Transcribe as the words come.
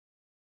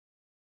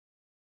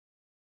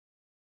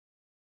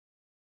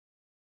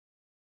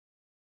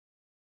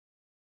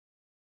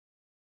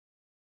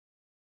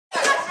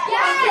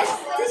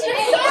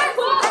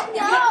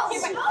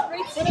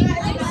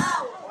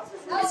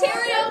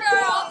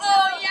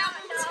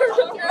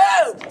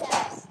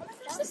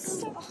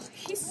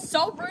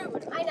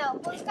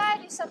Well, we've got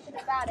to do something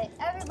about it.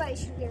 Everybody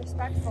should be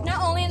respectful.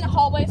 Not only in the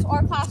hallways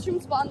or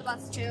classrooms, but on the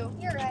bus too.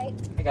 You're right.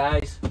 Hey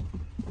guys,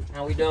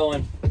 how we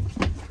doing?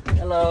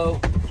 Hello.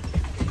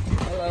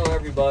 Hello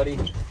everybody.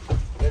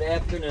 Good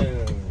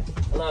afternoon.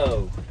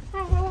 Hello.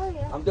 Hi, how are you?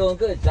 I'm doing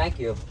good, thank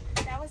you.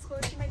 That was cool.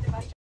 She made the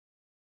bus.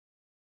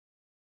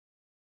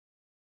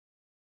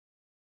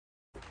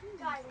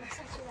 God, I'm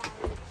such a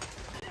loud.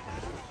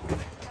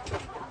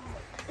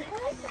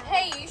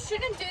 Hey, you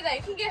shouldn't do that.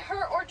 You can get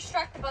hurt or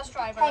distract the bus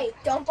driver. Hey,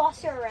 don't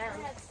boss her around.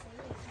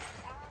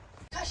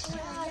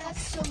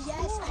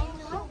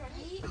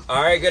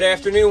 All right, good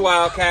afternoon,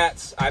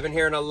 Wildcats. I've been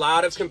hearing a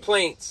lot of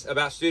complaints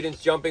about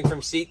students jumping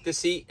from seat to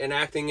seat and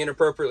acting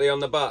inappropriately on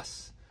the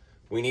bus.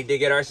 We need to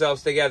get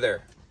ourselves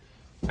together.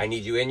 I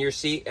need you in your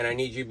seat, and I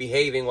need you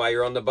behaving while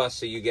you're on the bus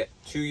so you get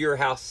to your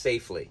house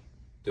safely.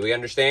 Do we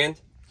understand?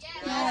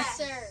 Yes,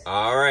 sir.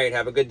 All right,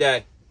 have a good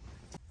day.